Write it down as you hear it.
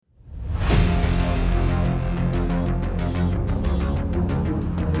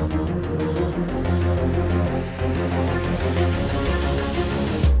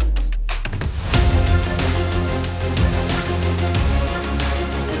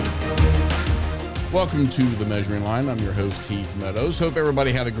Welcome to The Measuring Line. I'm your host, Heath Meadows. Hope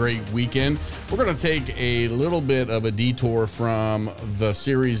everybody had a great weekend. We're going to take a little bit of a detour from the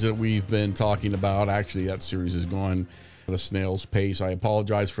series that we've been talking about. Actually, that series is going at a snail's pace. I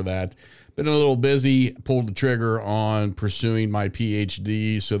apologize for that. Been a little busy, pulled the trigger on pursuing my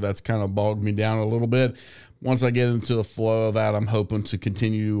PhD, so that's kind of bogged me down a little bit. Once I get into the flow of that, I'm hoping to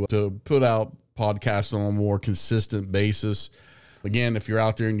continue to put out podcasts on a more consistent basis. Again, if you're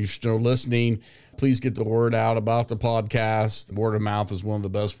out there and you're still listening, please get the word out about the podcast. Word of mouth is one of the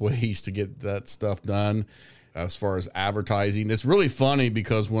best ways to get that stuff done as far as advertising. It's really funny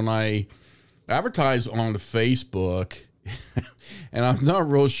because when I advertise on Facebook, and I'm not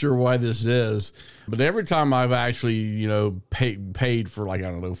real sure why this is, but every time I've actually, paid for like,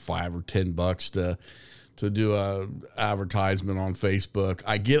 I don't know, $5 or $10 to do a advertisement on Facebook,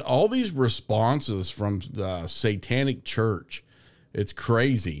 I get all these responses from the Satanic Church. It's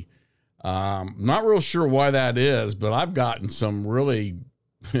crazy. Not real sure why that is, but I've gotten some really,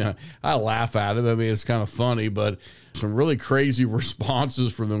 I laugh at it. I mean, it's kind of funny, but some really crazy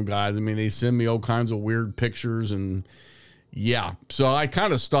responses from them guys. I mean, they send me all kinds of weird pictures and yeah. So I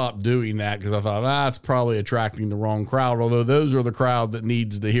kind of stopped doing that because I thought, it's probably attracting the wrong crowd. Although those are the crowd that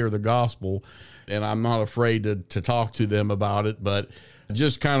needs to hear the gospel. And I'm not afraid to talk to them about it, but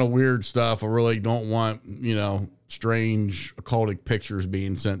just kind of weird stuff. I really don't want, strange occultic pictures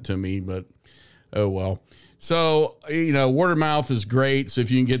being sent to me, but oh well. So, word of mouth is great. So if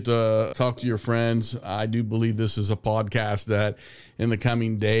you can get to talk to your friends, I do believe this is a podcast that in the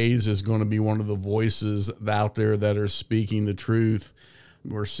coming days is going to be one of the voices out there that are speaking the truth.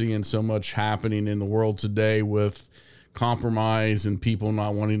 We're seeing so much happening in the world today with compromise and people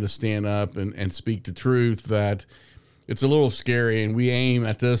not wanting to stand up and speak the truth that it's a little scary. And we aim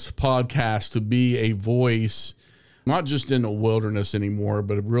at this podcast to be a voice not just in the wilderness anymore,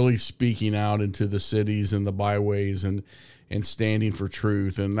 but really speaking out into the cities and the byways and standing for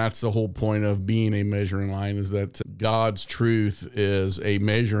truth. And that's the whole point of being a measuring line, is that God's truth is a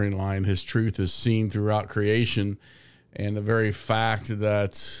measuring line. His truth is seen throughout creation. And the very fact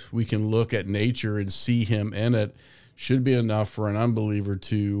that we can look at nature and see him in it should be enough for an unbeliever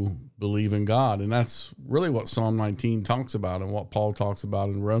to believe in God. And that's really what Psalm 19 talks about and what Paul talks about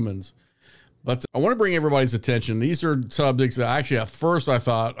in Romans. But I want to bring everybody's attention. These are subjects that actually at first I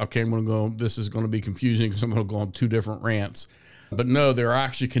thought, okay, this is going to be confusing because I'm going to go on two different rants. But no, they're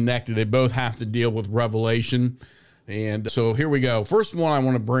actually connected. They both have to deal with Revelation. And so here we go. First one I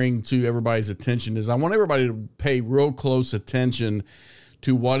want to bring to everybody's attention is I want everybody to pay real close attention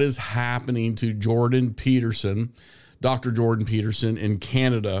to what is happening to Jordan Peterson, Dr. Jordan Peterson in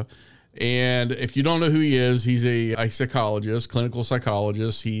Canada. And if you don't know who he is, he's a psychologist, clinical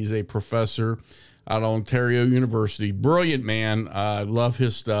psychologist. He's a professor at Ontario University. Brilliant man. I love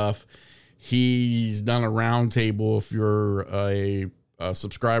his stuff. He's done a roundtable. If you're a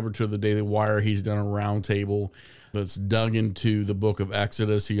subscriber to the Daily Wire, he's done a roundtable that's dug into the book of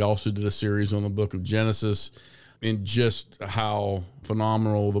Exodus. He also did a series on the book of Genesis and just how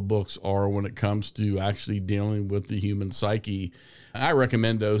phenomenal the books are when it comes to actually dealing with the human psyche. I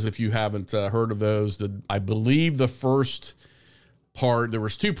recommend those if you haven't heard of those. I believe the first part, there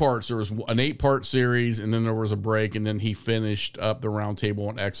was two parts. There was an 8-part series, and then there was a break, and then he finished up the roundtable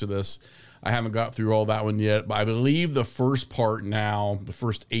on Exodus. I haven't got through all that one yet, but I believe the first part now, the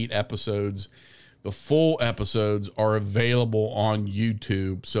first 8 episodes, the full episodes are available on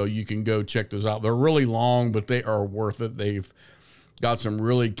YouTube, so you can go check those out. They're really long, but they are worth it. They've got some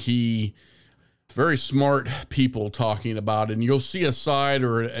really key, very smart people talking about it, and you'll see a side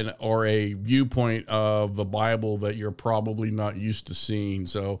or a viewpoint of the Bible that you're probably not used to seeing.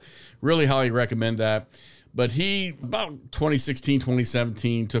 So really highly recommend that. But he, about 2016,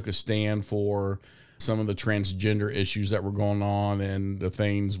 2017, took a stand for some of the transgender issues that were going on and the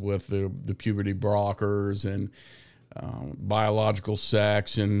things with the puberty blockers and biological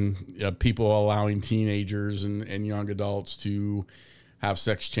sex and people allowing teenagers and young adults to have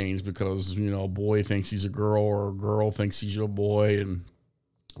sex change because, a boy thinks he's a girl or a girl thinks he's a boy and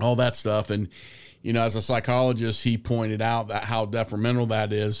all that stuff. And, as a psychologist, he pointed out that how detrimental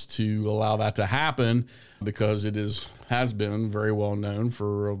that is to allow that to happen, because it has been very well known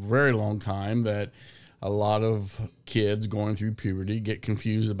for a very long time that a lot of kids going through puberty get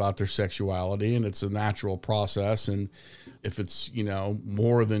confused about their sexuality, and it's a natural process. And if it's,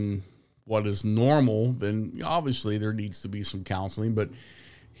 more than what is normal, then obviously there needs to be some counseling. But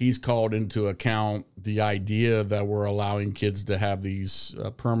he's called into account the idea that we're allowing kids to have these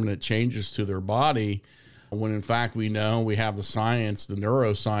permanent changes to their body, when in fact we know we have the science, the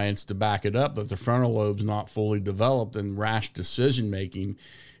neuroscience to back it up, that the frontal lobe's not fully developed, and rash decision making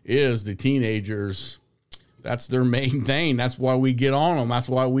is the teenagers. That's their main thing. That's why we get on them. That's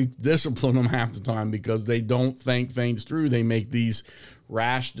why we discipline them half the time, because they don't think things through. They make these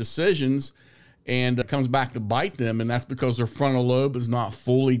rash decisions, and it comes back to bite them. And that's because their frontal lobe is not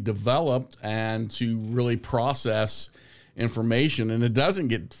fully developed and to really process information. And it doesn't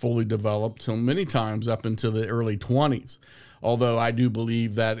get fully developed till many times up into the early 20s. Although I do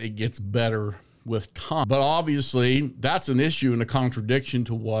believe that it gets better with time. But obviously, that's an issue and a contradiction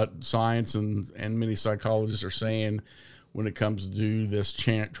to what science and many psychologists are saying when it comes to this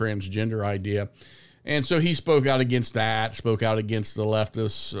transgender idea. And so he spoke out against that, spoke out against the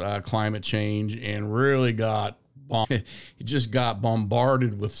leftist climate change, and really he just got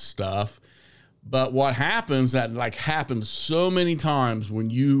bombarded with stuff. But what happens happens so many times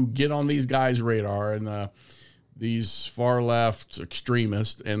when you get on these guys' radar, and these far left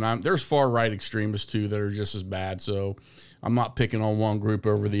extremists, and there's far right extremists too that are just as bad. So I'm not picking on one group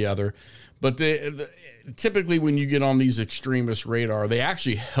over the other, but typically when you get on these extremist radar, they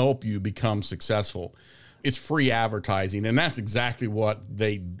actually help you become successful. It's free advertising, and that's exactly what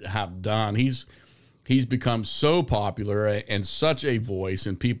they have done. He's become so popular and such a voice,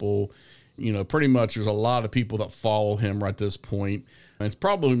 and people, pretty much there's a lot of people that follow him right at this point. And it's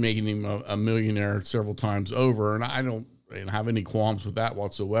probably making him a millionaire several times over. And I don't have any qualms with that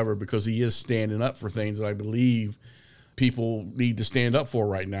whatsoever, because he is standing up for things that I believe people need to stand up for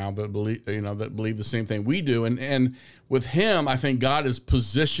right now, that believe the same thing we do. And with him, I think God has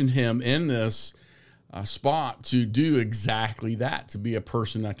positioned him in this spot to do exactly that, to be a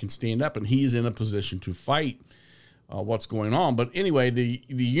person that can stand up, and he's in a position to fight what's going on. But anyway, the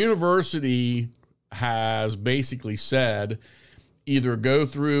university has basically said, either go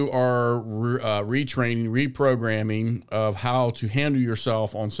through our retraining, reprogramming of how to handle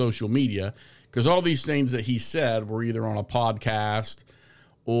yourself on social media, because all these things that he said were either on a podcast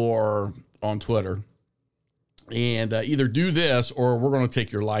or on Twitter. And either do this, or we're going to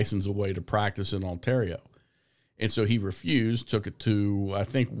take your license away to practice in Ontario. And so he refused, took it to, I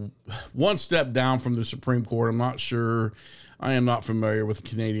think, one step down from the Supreme Court. I'm not sure. I am not familiar with the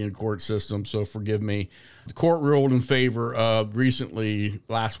Canadian court system, so forgive me. The court ruled in favor of,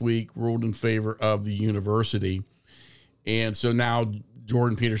 last week, ruled in favor of the university. And so now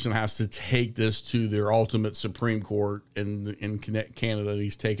Jordan Peterson has to take this to their ultimate Supreme Court in Canada.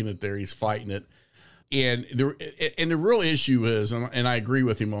 He's taking it there. He's fighting it. And the real issue is, and I agree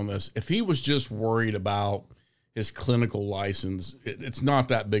with him on this, if he was just worried about his clinical license, it's not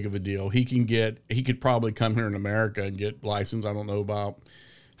that big of a deal. He could probably come here in America and get licensed. I don't know about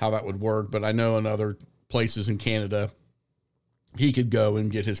how that would work, but I know in other places in Canada, he could go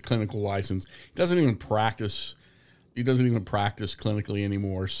and get his clinical license. He doesn't even practice clinically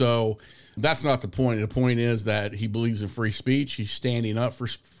anymore. So that's not the point. The point is that he believes in free speech. He's standing up for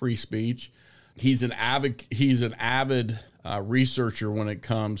free speech. He's an avid researcher when it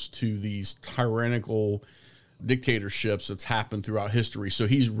comes to these tyrannical dictatorships that's happened throughout history. So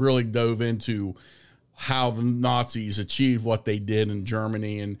he's really dove into how the Nazis achieved what they did in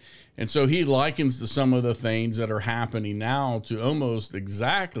Germany. And so he likens to some of the things that are happening now to almost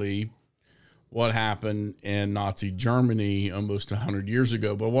exactly what happened in Nazi Germany almost 100 years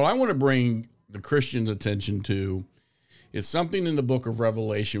ago. But what I want to bring the Christians' attention to is something in the book of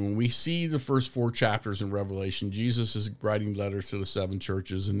Revelation. When we see the first 4 chapters in Revelation, Jesus is writing letters to the 7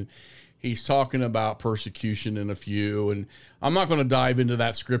 churches, and he's talking about persecution in a few. And I'm not going to dive into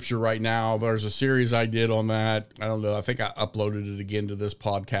that scripture right now. There's a series I did on that. I don't know. I think I uploaded it again to this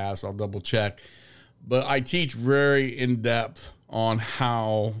podcast. I'll double check. But I teach very in depth on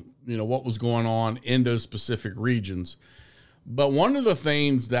how, what was going on in those specific regions. But one of the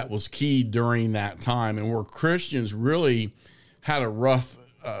things that was key during that time, and where Christians really had a rough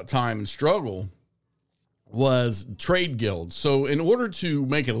time and struggle, was trade guilds. So in order to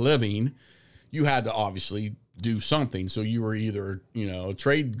make a living, you had to obviously do something. So you were either, a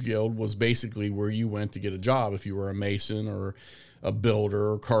trade guild was basically where you went to get a job. If you were a mason or a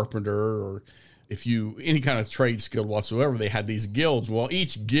builder or carpenter, or if you, any kind of trade skill whatsoever, they had these guilds. Well,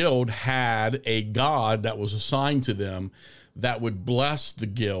 each guild had a god that was assigned to them that would bless the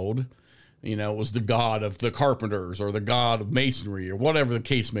guild. It was the god of the carpenters or the god of masonry or whatever the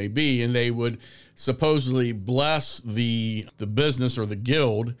case may be. And they would supposedly bless the business or the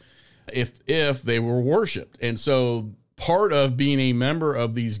guild if they were worshiped. And so part of being a member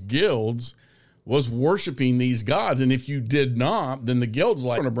of these guilds was worshiping these gods. And if you did not, then the guild's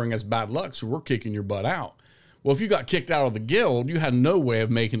like, going to bring us bad luck, so we're kicking your butt out. Well, if you got kicked out of the guild, you had no way of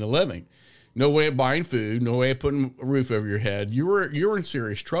making a living, no way of buying food, no way of putting a roof over your head. You were in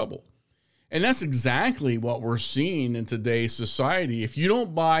serious trouble. And that's exactly what we're seeing in today's society. If you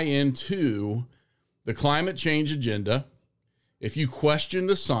don't buy into the climate change agenda, if you question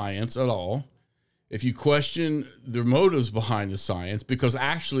the science at all, if you question the motives behind the science, because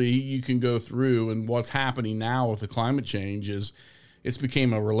actually you can go through, and what's happening now with the climate change is it's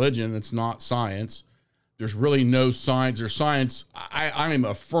became a religion. It's not science. There's really no science. There's science. I am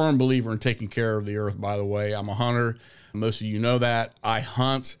a firm believer in taking care of the earth, by the way. I'm a hunter. Most of you know that. I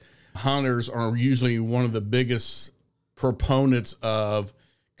hunt. Hunters are usually one of the biggest proponents of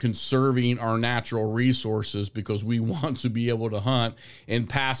conserving our natural resources because we want to be able to hunt and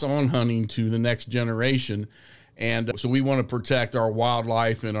pass on hunting to the next generation. And so we want to protect our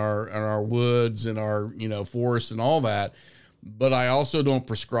wildlife and our woods and our, forests and all that. But I also don't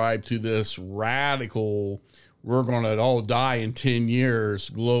prescribe to this radical, we're going to all die in 10 years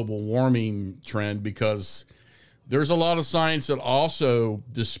global warming trend, because there's a lot of science that also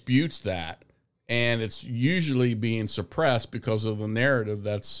disputes that. And it's usually being suppressed because of the narrative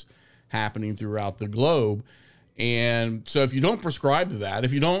that's happening throughout the globe. And so if you don't prescribe to that,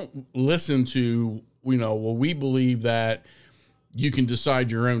 if you don't listen to, we believe that you can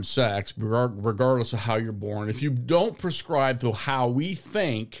decide your own sex regardless of how you're born. If you don't prescribe to how we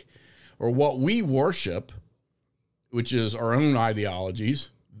think or what we worship, which is our own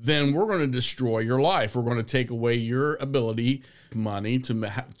ideologies, then we're going to destroy your life. We're going to take away your ability, money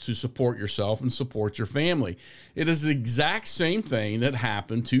to support yourself and support your family. It is the exact same thing that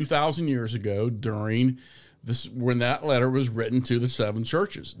happened 2,000 years ago during this, when that letter was written to the 7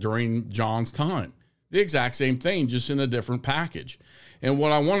 churches during John's time. The exact same thing, just in a different package. And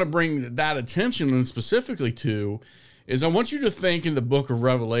what I want to bring that attention and specifically to is I want you to think in the book of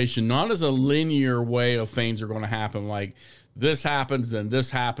Revelation, not as a linear way of things are going to happen, like this happens, then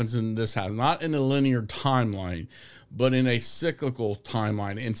this happens, and this happens. Not in a linear timeline, but in a cyclical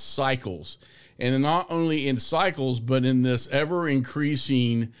timeline, in cycles. And not only in cycles, but in this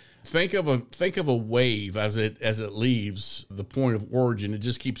ever-increasing, think of a wave as it leaves the point of origin. It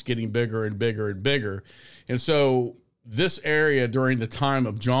just keeps getting bigger and bigger and bigger. And so this area during the time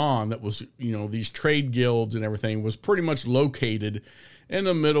of John that was, these trade guilds and everything was pretty much located in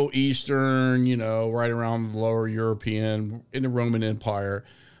the Middle Eastern, right around the lower European, in the Roman Empire.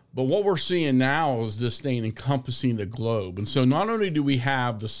 But what we're seeing now is this thing encompassing the globe. And so not only do we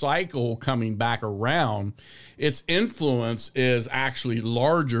have the cycle coming back around, its influence is actually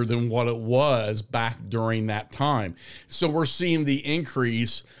larger than what it was back during that time. So we're seeing the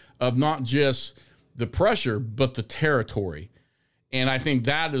increase of not just the pressure, but the territory. And I think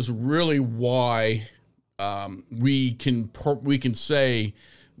that is really why we can say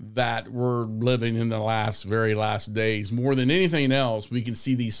that we're living in the very last days. More than anything else, we can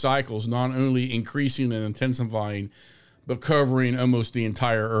see these cycles not only increasing and intensifying, but covering almost the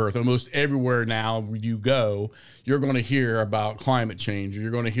entire earth. Almost everywhere now you go, you're going to hear about climate change, or you're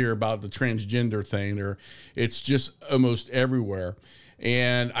going to hear about the transgender thing, or it's just almost everywhere.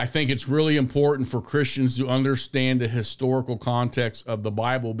 And I think it's really important for Christians to understand the historical context of the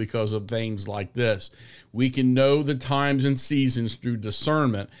Bible because of things like this. We can know the times and seasons through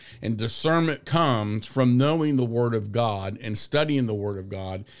discernment, and discernment comes from knowing the Word of God and studying the Word of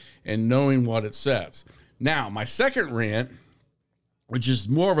God and knowing what it says. Now, my second rant, which is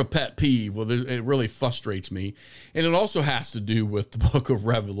more of a pet peeve, it really frustrates me, and it also has to do with the book of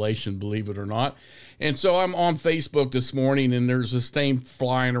Revelation, believe it or not. And so I'm on Facebook this morning, and there's this thing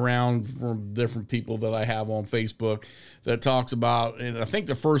flying around from different people that I have on Facebook that talks about, and I think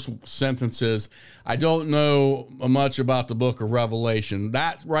the first sentence is, I don't know much about the book of Revelation.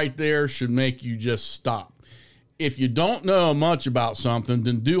 That right there should make you just stop. If you don't know much about something,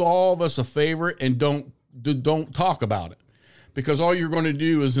 then do all of us a favor and don't talk about it. Because all you're going to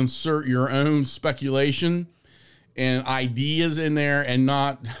do is insert your own speculation and ideas in there and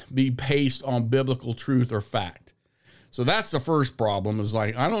not be based on biblical truth or fact. So that's the first problem, is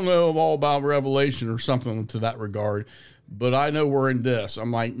like, I don't know all about Revelation or something to that regard, but I know we're in this.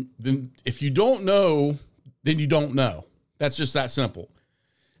 I'm like, then if you don't know, then you don't know. That's just that simple.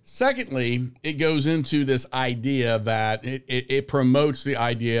 Secondly, it goes into this idea that it promotes the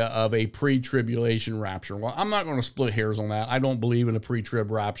idea of a pre-tribulation rapture. Well, I'm not going to split hairs on that. I don't believe in a pre-trib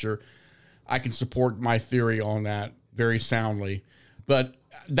rapture. I can support my theory on that very soundly. But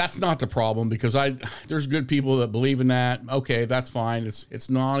that's not the problem, because there's good people that believe in that. Okay, that's fine. It's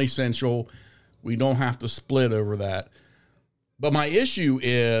non-essential. We don't have to split over that. But my issue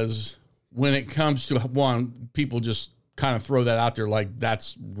is when it comes to, one, people just kind of throw that out there like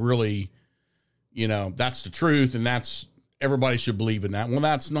that's really, that's the truth, and that's everybody should believe in that. Well,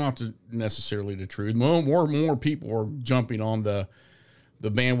 that's not necessarily the truth. More people are jumping on the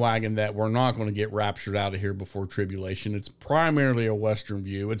the bandwagon that we're not going to get raptured out of here before tribulation. It's primarily a Western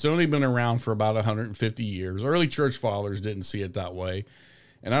view. It's only been around for about 150 years. Early church fathers didn't see it that way.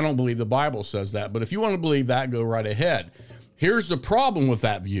 And I don't believe the Bible says that. But if you want to believe that, go right ahead. Here's the problem with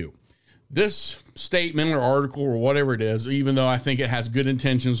that view. This statement or article or whatever it is, even though I think it has good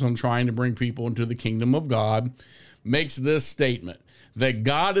intentions on trying to bring people into the kingdom of God, makes this statement that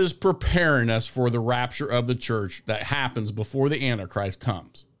God is preparing us for the rapture of the church that happens before the Antichrist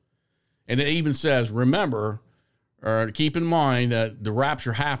comes. And it even says, remember, or keep in mind that the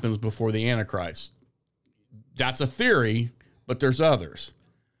rapture happens before the Antichrist. That's a theory, but there's others.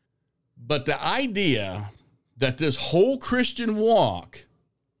 But the idea that this whole Christian walk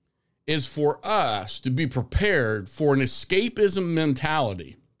is for us to be prepared for an escapism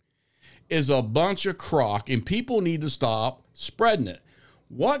mentality is a bunch of crock, and people need to stop spreading it.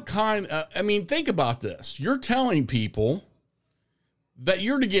 What kind of, think about this. You're telling people that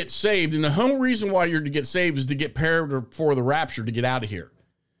you're to get saved, and the whole reason why you're to get saved is to get prepared for the rapture, to get out of here.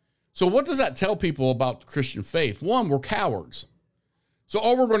 So what does that tell people about Christian faith? One, we're cowards. So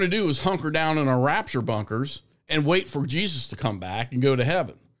all we're going to do is hunker down in our rapture bunkers and wait for Jesus to come back and go to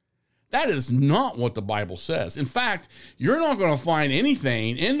heaven. That is not what the Bible says. In fact, you're not going to find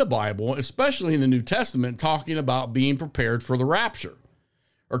anything in the Bible, especially in the New Testament, talking about being prepared for the rapture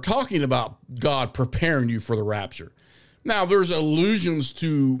or talking about God preparing you for the rapture. Now, there's allusions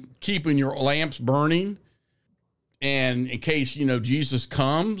to keeping your lamps burning and in case, Jesus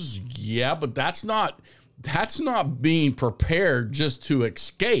comes. Yeah, but that's not being prepared just to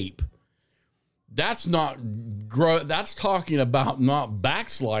escape. That's talking about not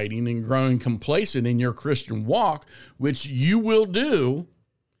backsliding and growing complacent in your Christian walk, which you will do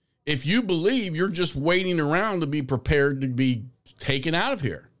if you believe you're just waiting around to be prepared to be taken out of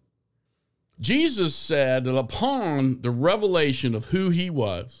here. Jesus said that upon the revelation of who he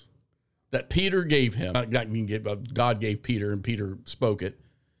was, that Peter gave him, God gave Peter and Peter spoke it,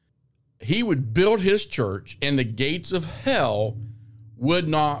 he would build his church and the gates of hell would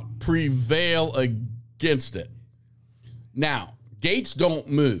not prevail against it. Now, gates don't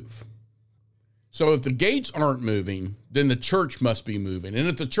move. So if the gates aren't moving, then the church must be moving. And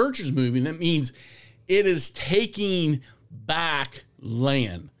if the church is moving, that means it is taking back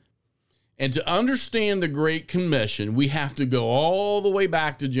land. And to understand the Great Commission, we have to go all the way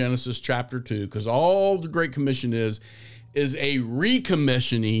back to Genesis chapter 2, because all the Great Commission is a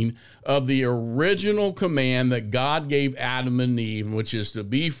recommissioning of the original command that God gave Adam and Eve, which is to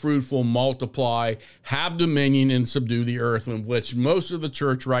be fruitful, multiply, have dominion, and subdue the earth, in which most of the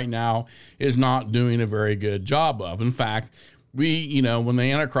church right now is not doing a very good job of. In fact, when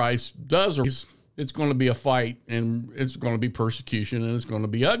the Antichrist does, it's going to be a fight, and it's going to be persecution, and it's going to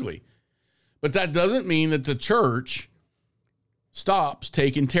be ugly. But that doesn't mean that the church stops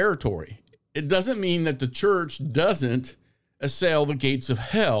taking territory. It doesn't mean that the church doesn't assail the gates of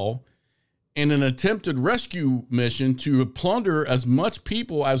hell in an attempted rescue mission to plunder as much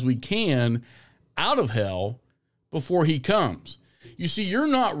people as we can out of hell before he comes. You see, you're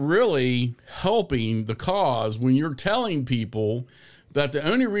not really helping the cause when you're telling people that the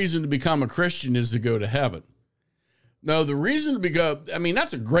only reason to become a Christian is to go to heaven. No, the reason to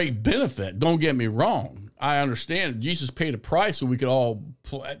that's a great benefit. Don't get me wrong. I understand Jesus paid a price so we could all,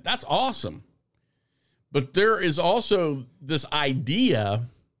 that's awesome. But there is also this idea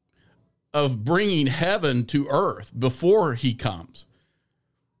of bringing heaven to earth before he comes.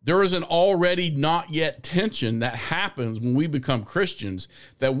 There is an already not yet tension that happens when we become Christians,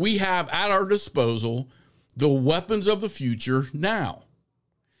 that we have at our disposal the weapons of the future now.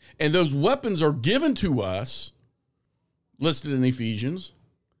 And those weapons are given to us, listed in Ephesians.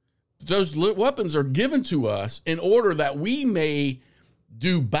 Those weapons are given to us in order that we may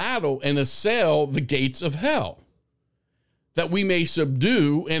do battle and assail the gates of hell, that we may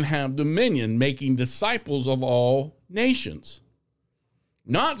subdue and have dominion, making disciples of all nations.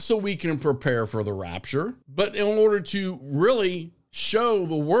 Not so we can prepare for the rapture, but in order to really show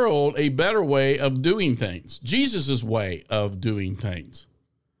the world a better way of doing things, Jesus' way of doing things.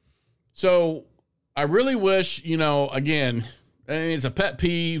 So I really wish, again, it's a pet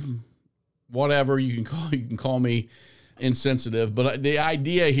peeve, whatever you can call me insensitive, but the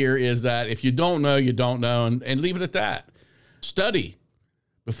idea here is that if you don't know, you don't know, and leave it at that. Study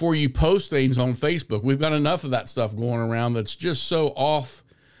before you post things on Facebook. We've got enough of that stuff going around that's just so off.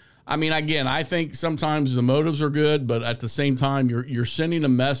 Again, I think sometimes the motives are good, but at the same time, you're sending a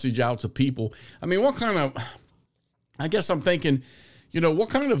message out to people. What kind of, I guess I'm thinking, what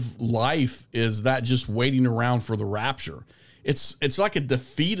kind of life is that, just waiting around for the rapture? It's like a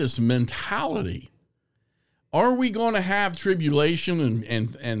defeatist mentality. Are we going to have tribulation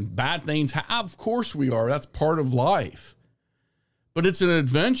and bad things? Of course we are. That's part of life. But it's an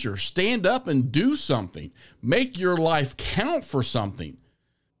adventure. Stand up and do something. Make your life count for something.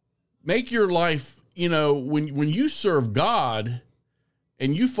 Make your life, when you serve God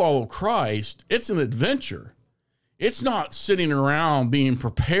and you follow Christ, it's an adventure. It's not sitting around being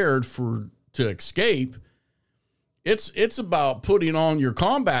prepared to escape. It's about putting on your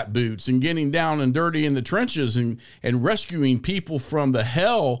combat boots and getting down and dirty in the trenches and rescuing people from the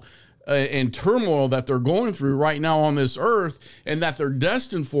hell and turmoil that they're going through right now on this earth and that they're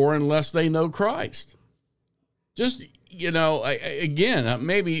destined for unless they know Christ. Just, again,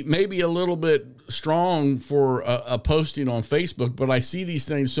 maybe a little bit strong for a posting on Facebook, but I see these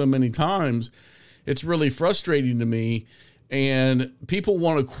things so many times. It's really frustrating to me. And people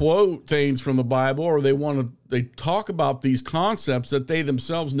want to quote things from the Bible, or they talk about these concepts that they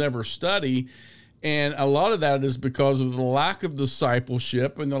themselves never study. And a lot of that is because of the lack of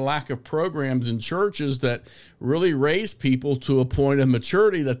discipleship and the lack of programs in churches that really raise people to a point of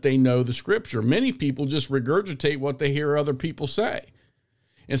maturity that they know the scripture. Many people just regurgitate what they hear other people say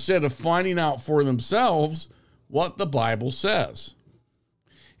instead of finding out for themselves what the Bible says.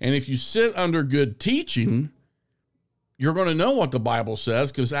 And if you sit under good teaching, you're going to know what the Bible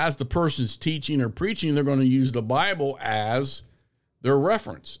says, because as the person's teaching or preaching, they're going to use the Bible as their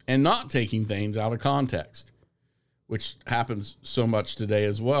reference and not taking things out of context, which happens so much today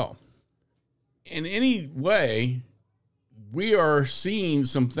as well. In any way, we are seeing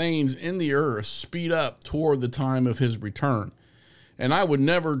some things in the earth speed up toward the time of his return. And I would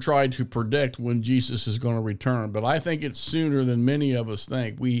never try to predict when Jesus is going to return, but I think it's sooner than many of us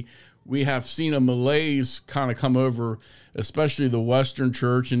think. We have seen a malaise kind of come over, especially the Western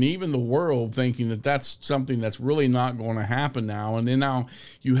church and even the world, thinking that that's something that's really not going to happen now. And then now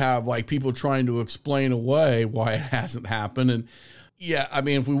you have like people trying to explain away why it hasn't happened. And yeah, I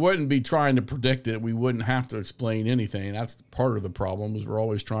mean, if we wouldn't be trying to predict it, we wouldn't have to explain anything. That's part of the problem, is we're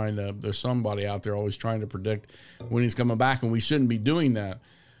always there's somebody out there always trying to predict when he's coming back, and we shouldn't be doing that.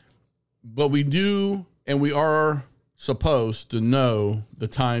 But we do, and we are supposed to know the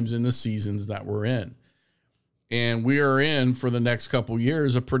times and the seasons that we're in. And we are in, for the next couple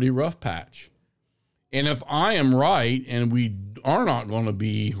years, a pretty rough patch. And if I am right and we are not going to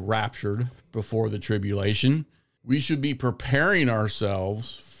be raptured before the tribulation, we should be preparing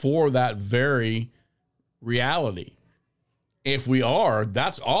ourselves for that very reality. If we are,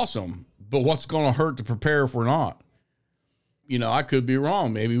 that's awesome. But what's going to hurt to prepare if we're not? I could be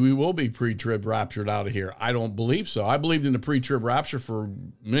wrong. Maybe we will be pre-trib raptured out of here. I don't believe so. I believed in the pre-trib rapture for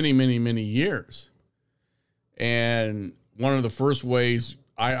many, many, many years. And one of the first ways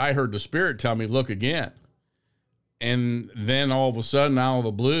I heard the Spirit tell me, look again. And then all of a sudden, out of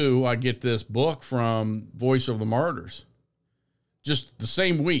the blue, I get this book from Voice of the Martyrs, just the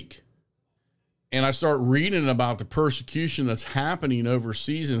same week. And I start reading about the persecution that's happening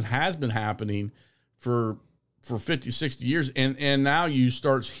overseas and has been happening for 50, 60 years. And now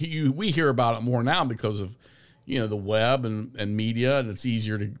we hear about it more now because of, the web and media, and it's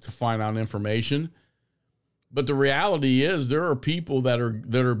easier to find out information. But the reality is there are people that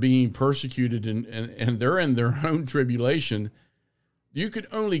are being persecuted and they're in their own tribulation. You can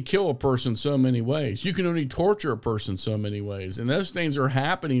only kill a person so many ways. You can only torture a person so many ways. And those things are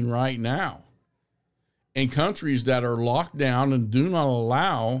happening right now in countries that are locked down and do not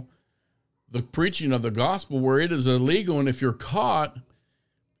allow the preaching of the gospel, where it is illegal. And if you're caught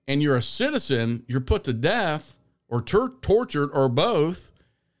and you're a citizen, you're put to death or tortured or both.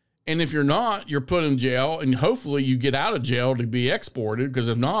 And if you're not, you're put in jail, and hopefully you get out of jail to be exported, because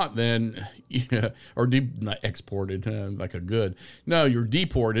if not, then, not exported, like a good. No, you're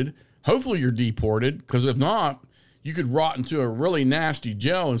deported. Hopefully you're deported, because if not, you could rot into a really nasty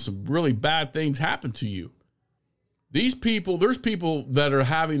jail and some really bad things happen to you. There's people that are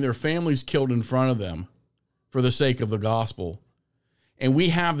having their families killed in front of them for the sake of the gospel. And we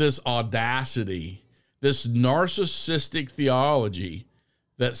have this audacity, this narcissistic theology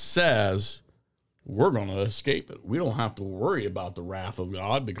that says we're going to escape it. We don't have to worry about the wrath of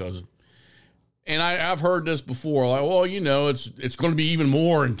God because, and I've heard this before, like, well, it's going to be even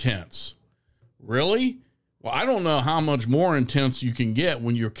more intense. Really? Well, I don't know how much more intense you can get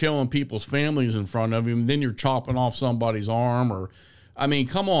when you're killing people's families in front of you, and then you're chopping off somebody's arm,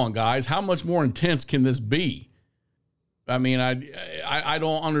 come on, guys, how much more intense can this be? I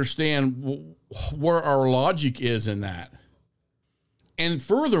don't understand where our logic is in that. And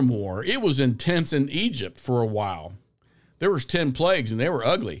furthermore, it was intense in Egypt for a while. There was 10 plagues and they were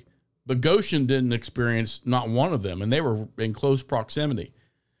ugly. But Goshen didn't experience not one of them, and they were in close proximity.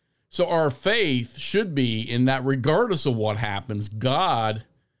 So our faith should be in that regardless of what happens, God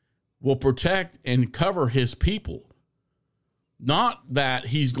will protect and cover his people. Not that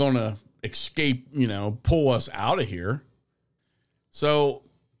he's going to escape, pull us out of here. So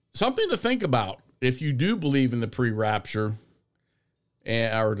something to think about if you do believe in the pre-rapture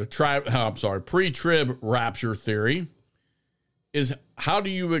or the pre-trib rapture theory is how do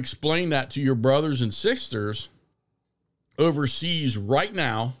you explain that to your brothers and sisters overseas right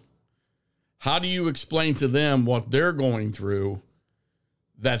now? How do you explain to them what they're going through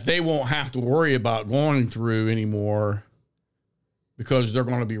that they won't have to worry about going through anymore because they're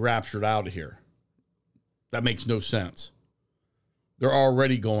going to be raptured out of here? That makes no sense. They're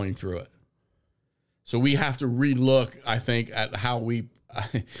already going through it. So we have to relook, I think, at how we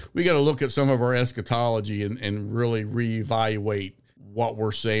got to look at some of our eschatology and really reevaluate what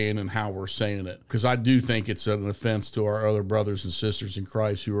we're saying and how we're saying it. Because I do think it's an offense to our other brothers and sisters in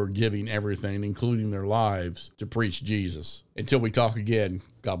Christ who are giving everything, including their lives, to preach Jesus. Until we talk again,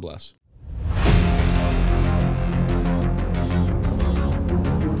 God bless.